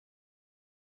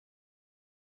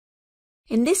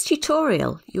In this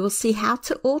tutorial, you will see how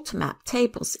to automap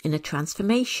tables in a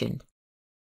transformation.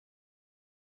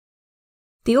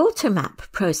 The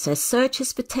Automap process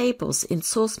searches for tables in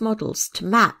source models to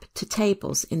map to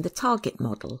tables in the target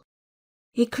model.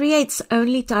 It creates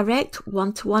only direct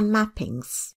one-to-one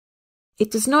mappings.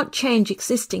 It does not change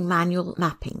existing manual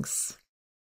mappings.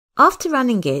 After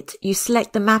running it, you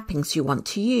select the mappings you want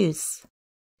to use.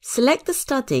 Select the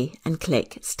study and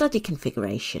click Study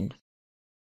Configuration.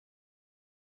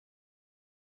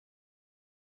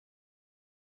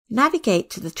 Navigate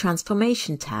to the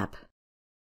Transformation tab.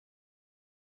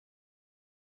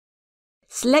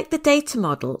 Select the data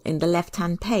model in the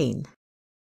left-hand pane.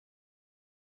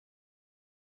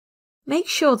 Make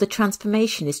sure the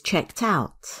transformation is checked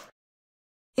out.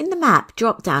 In the Map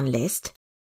drop-down list,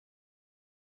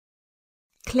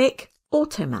 click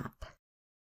Automap.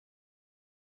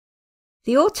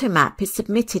 The Automap is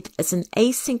submitted as an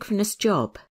asynchronous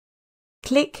job.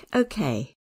 Click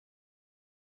OK.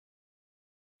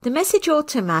 The message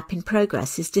Automap in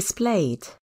progress is displayed.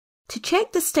 To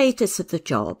check the status of the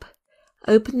job,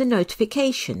 open the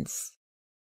notifications.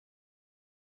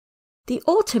 The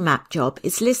Automap job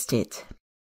is listed.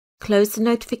 Close the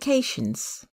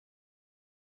notifications.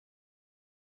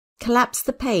 Collapse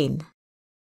the pane.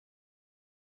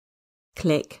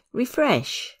 Click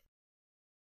Refresh.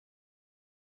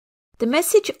 The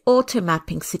message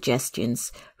Automapping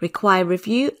suggestions require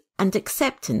review and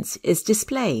acceptance is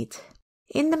displayed.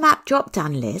 In the Map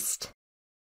drop-down list,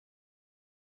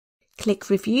 click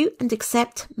Review and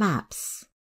Accept Maps.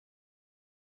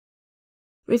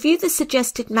 Review the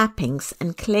suggested mappings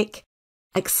and click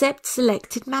Accept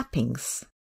Selected Mappings.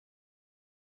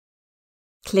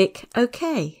 Click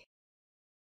OK.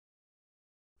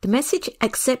 The message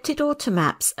Accepted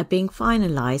Automaps are being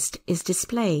finalized is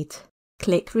displayed.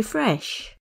 Click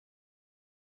Refresh.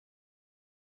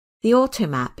 The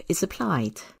Automap is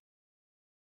applied.